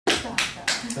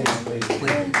Please.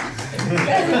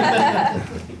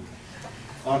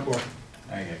 Encore.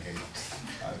 Okay,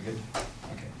 good.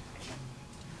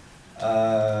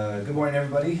 Okay. Good morning,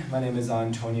 everybody. My name is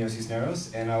Antonio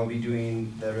Cisneros, and I will be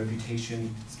doing the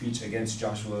refutation speech against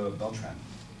Joshua Beltran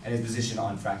and his position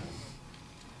on fracking.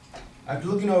 After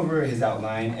looking over his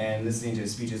outline and listening to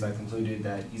his speeches, I concluded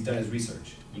that he's done his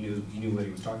research. He knew what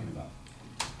he was talking about.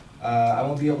 I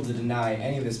won't be able to deny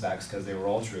any of his facts because they were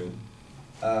all true.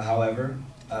 However,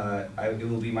 it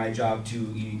will be my job to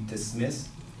dismiss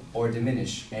or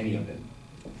diminish any of them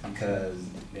because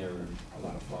there are a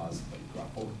lot of flaws that he brought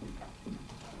forward.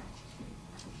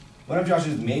 One of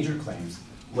Joshua's major claims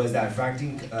was that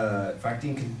fracking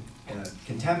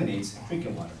contaminates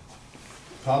drinking water.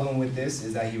 The problem with this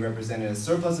is that he represented a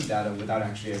surplus of data without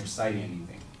actually ever citing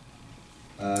anything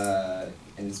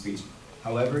in the speech.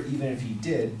 However, even if he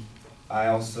did, I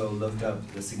also looked up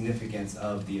the significance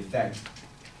of the effect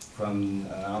from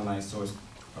an online source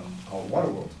called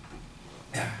Waterworld.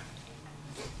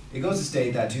 It goes to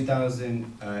state that in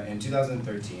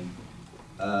 2013,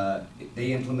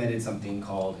 they implemented something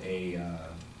called a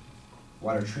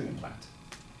water treatment plant.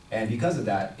 And because of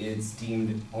that, it's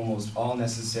deemed almost all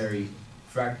necessary,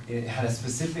 it had a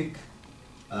specific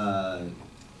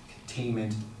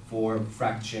containment for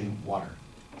fraction water.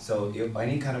 So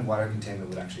any kind of water containment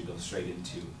would actually go straight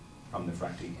from the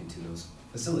fracking into those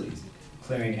facilities,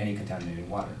 clearing any contaminated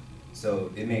water.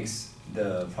 So it makes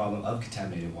the problem of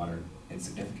contaminated water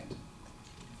insignificant.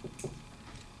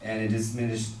 And it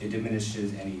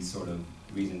diminishes any sort of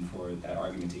reason for that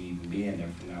argument to even be in there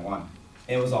from now on.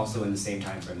 And it was also in the same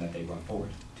time frame that they brought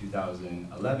forward,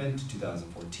 2011 to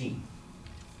 2014.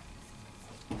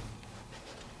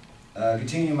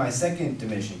 Continuing my second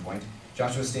diminishing point,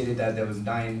 Joshua stated that there was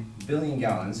 9 billion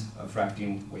gallons of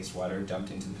fracking wastewater dumped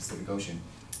into the Pacific Ocean,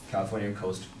 California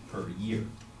coast per year.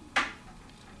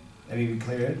 Let me be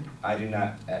clear, I do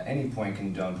not at any point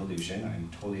condone pollution. I'm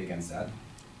totally against that.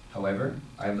 However,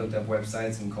 I've looked up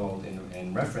websites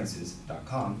and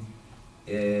references.com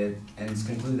and it's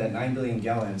concluded that 9 billion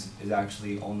gallons is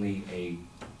actually only a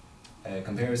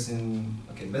comparison.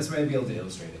 Okay, the best way to be able to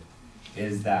illustrate it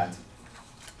is that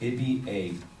it'd be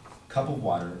a cup of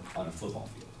water on a football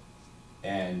field.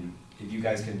 And if you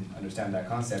guys can understand that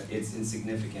concept, it's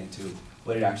insignificant to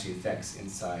what it actually affects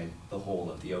inside the whole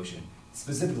of the ocean.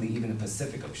 Specifically, even the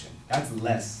Pacific Ocean. That's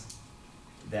less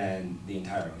than the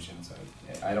entire ocean, so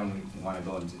I don't even want to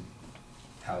go into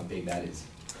how big that is.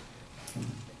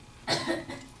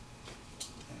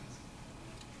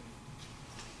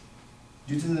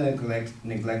 Due to the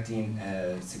neglecting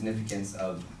significance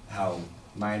of how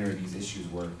minor these issues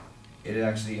were, it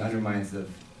actually undermines the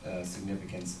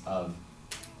significance of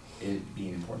it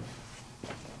being important.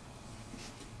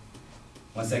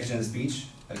 One section of the speech,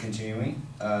 continuing,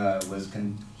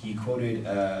 he quoted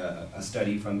a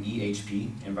study from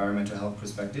EHP, Environmental Health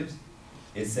Perspectives.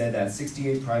 It said that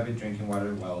 68 private drinking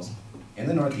water wells in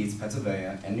the Northeast,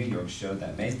 Pennsylvania, and New York showed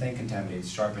that methane contaminates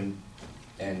sharpened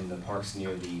in the parks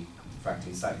near the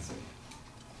fracking sites.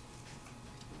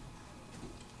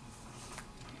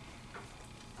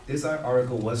 This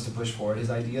article was to push forward his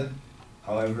idea.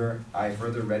 However, I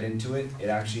further read into it. It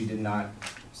actually did not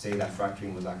say that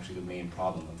fracking was actually the main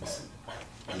problem of this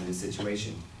in this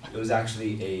situation. It was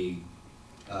actually a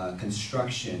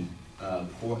construction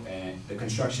of the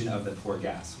construction of the poor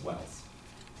gas wells,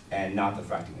 and not the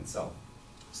fracking itself.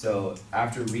 So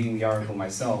after reading the article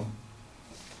myself,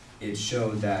 it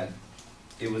showed that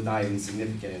it was not even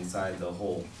significant inside the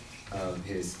whole of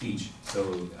his speech.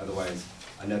 So otherwise,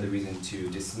 another reason to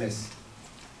dismiss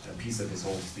a piece of his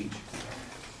whole speech.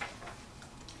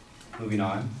 Moving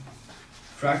on,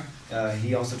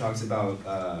 he also talks about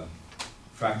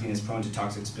fracking is prone to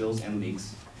toxic spills and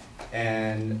leaks,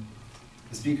 and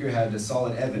the speaker had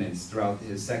solid evidence throughout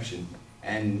his section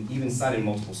and even cited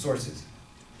multiple sources.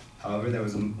 However, there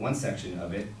was one section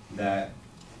of it that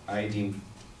I deemed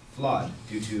flawed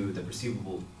due to the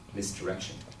perceivable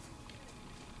misdirection.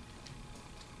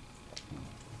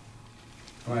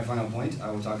 For my final point, I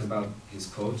will talk about his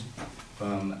quote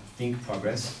from Think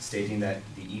Progress stating that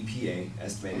the EPA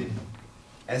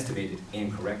estimated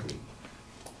incorrectly.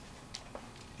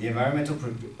 The Environmental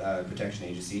Protection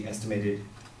Agency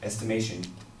estimation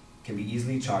can be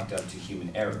easily chalked up to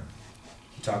human error.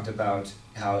 He talked about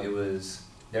how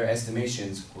their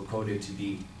estimations were quoted to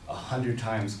be 100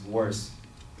 times worse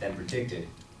than predicted.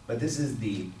 But this is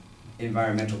the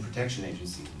Environmental Protection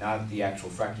Agency, not the actual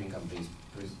fracking companies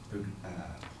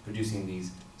producing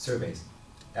these surveys.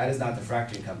 That is not the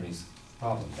fracking company's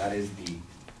problem. That is the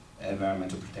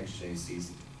Environmental Protection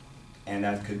Agency's, and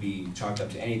that could be chalked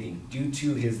up to anything due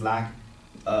to his lack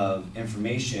of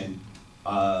information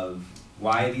of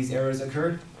why these errors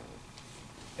occurred,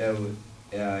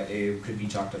 it could be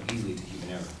chalked up easily to human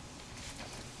error.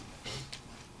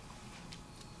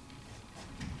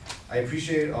 I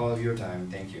appreciate all of your time.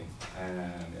 Thank you. And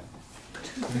yeah.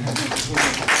 Thank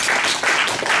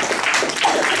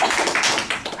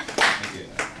you.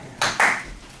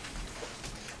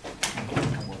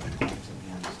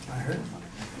 I heard.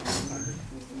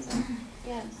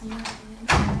 Yes.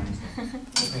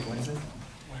 Wait, what is it?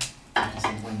 I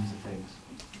said wings of figs.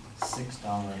 $6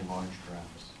 large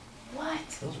drafts. What?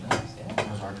 Those are nice, yeah.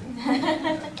 Those are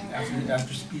good.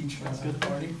 After speech, that's good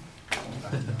party.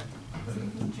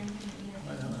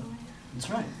 That's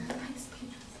right.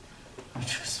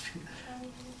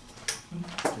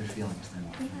 There's feelings then.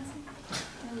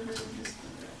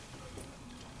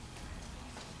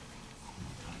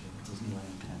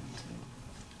 Disneyland pen too.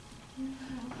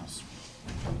 How sweet.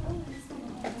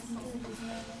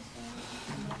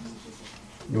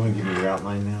 You want to give me your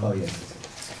outline now? Oh, yes.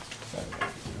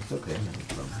 That's okay. No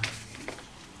problem.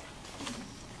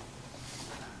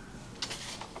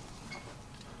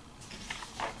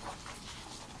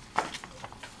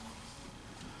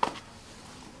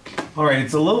 All right,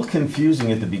 it's a little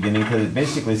confusing at the beginning because it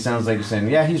basically sounds like you're saying,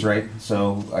 yeah, he's right,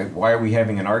 so why are we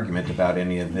having an argument about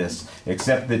any of this?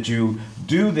 Except that you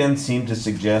do then seem to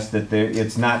suggest that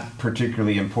it's not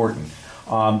particularly important.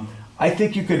 I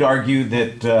think you could argue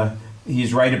that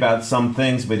he's right about some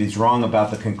things, but he's wrong about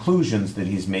the conclusions that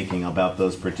he's making about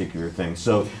those particular things.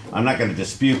 So I'm not going to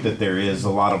dispute that there is a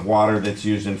lot of water that's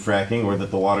used in fracking or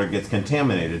that the water gets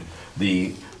contaminated.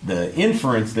 The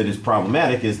inference that is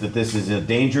problematic is that this is a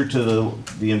danger to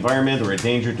the environment or a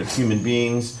danger to human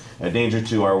beings, a danger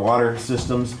to our water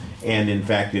systems, and in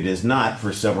fact it is not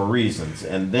for several reasons.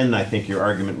 And then I think your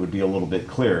argument would be a little bit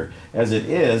clearer. As it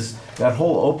is, that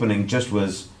whole opening just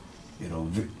was,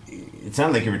 it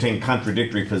sounded like you were taking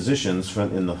contradictory positions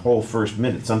in the whole first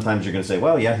minute. Sometimes you're going to say,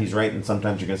 well, yeah, he's right, and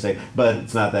sometimes you're going to say, but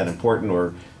it's not that important,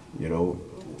 or,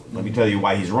 let me tell you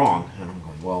why he's wrong. And I'm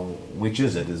going, well, which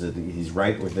is it? Is it he's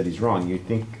right or that he's wrong?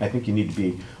 I think you need to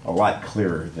be a lot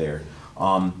clearer there.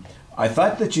 I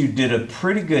thought that you did a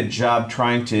pretty good job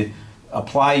trying to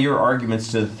apply your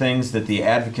arguments to the things that the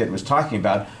advocate was talking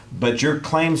about, but your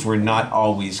claims were not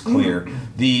always clear.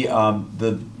 The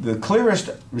clearest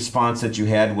response that you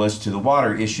had was to the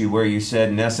water issue, where you said,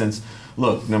 in essence,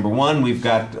 look, number one, we've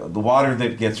got the water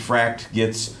that gets fracked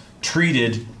gets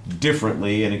treated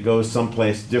differently, and it goes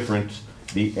someplace different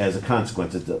as a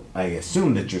consequence. I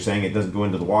assume that you're saying it doesn't go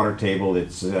into the water table,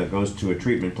 it goes to a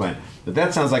treatment plant. But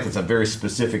that sounds like it's a very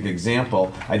specific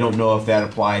example. I don't know if that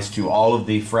applies to all of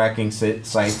the fracking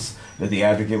sites that the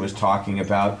advocate was talking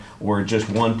about, or just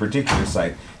one particular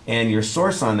site. And your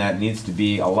source on that needs to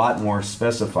be a lot more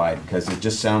specified, because it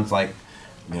just sounds like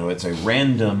it's a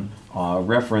random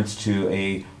reference to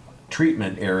a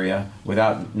treatment area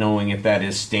without knowing if that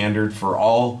is standard for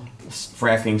all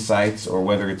fracking sites or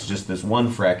whether it's just this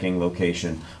one fracking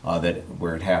location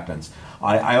where it happens.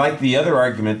 I like the other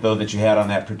argument, though, that you had on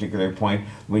that particular point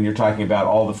when you're talking about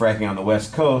all the fracking on the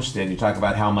West Coast, and you talk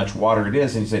about how much water it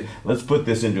is, and you say, let's put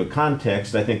this into a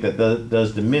context. I think that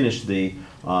does diminish the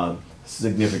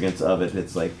significance of it.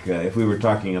 It's like if we were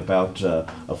talking about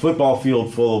a football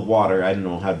field full of water, I don't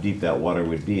know how deep that water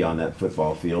would be on that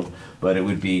football field, but it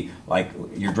would be like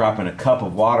you're dropping a cup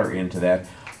of water into that.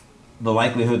 The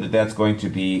likelihood that that's going to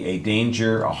be a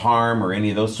danger, a harm, or any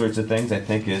of those sorts of things, I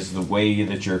think, is the way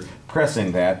that you're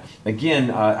pressing that. Again,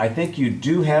 I think you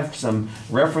do have some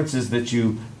references that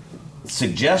you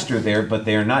suggest are there, but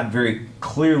they are not very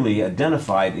clearly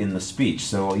identified in the speech.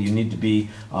 So you need to be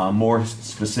more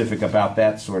specific about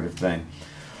that sort of thing.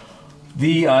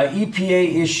 The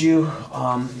EPA issue,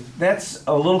 that's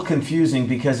a little confusing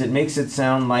because it makes it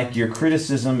sound like your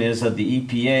criticism is of the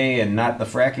EPA and not the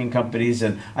fracking companies.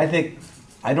 And I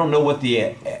don't know what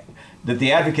that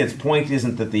the advocate's point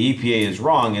isn't that the EPA is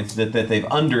wrong, it's that they've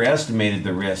underestimated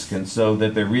the risk, and so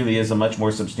that there really is a much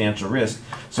more substantial risk.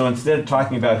 So instead of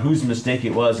talking about whose mistake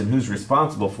it was and who's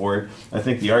responsible for it, I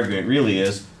think the argument really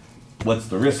is, what's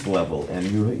the risk level? And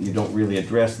you don't really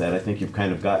address that. I think you've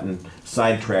kind of gotten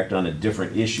sidetracked on a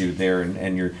different issue there,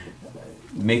 and you're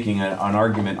making an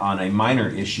argument on a minor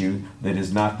issue that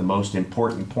is not the most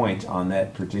important point on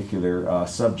that particular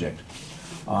subject.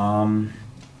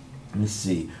 Let's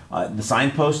see. The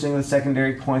signposting of the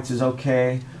secondary points is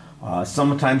okay.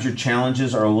 Sometimes your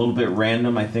challenges are a little bit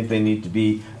random. I think they need to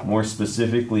be more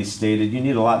specifically stated. You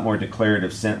need a lot more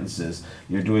declarative sentences.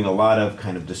 You're doing a lot of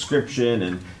kind of description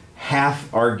and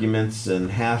half arguments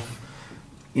and half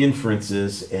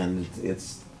inferences, and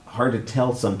hard to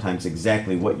tell sometimes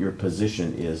exactly what your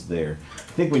position is there.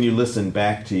 I think when you listen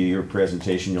back to your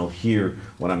presentation, you'll hear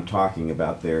what I'm talking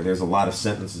about there. There's a lot of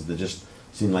sentences that just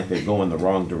seem like they go in the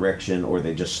wrong direction, or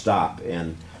they just stop,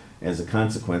 and as a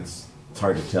consequence, it's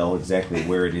hard to tell exactly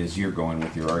where it is you're going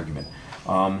with your argument.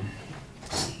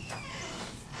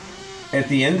 At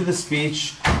the end of the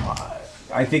speech,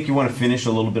 I think you want to finish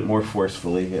a little bit more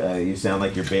forcefully. You sound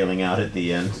like you're bailing out at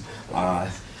the end.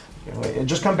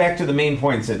 Just come back to the main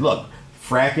point and say, look,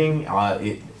 fracking,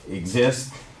 it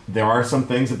exists. There are some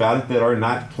things about it that are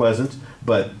not pleasant,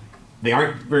 but they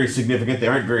aren't very significant, they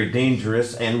aren't very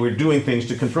dangerous, and we're doing things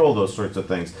to control those sorts of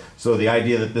things. So the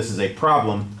idea that this is a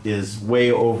problem is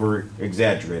way over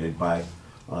exaggerated by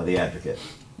the advocate.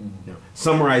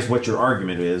 Summarize what your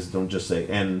argument is, don't just say,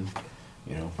 and,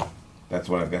 that's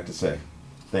what I've got to say.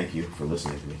 Thank you for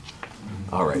listening to me.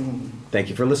 All right. Thank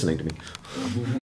you for listening to me.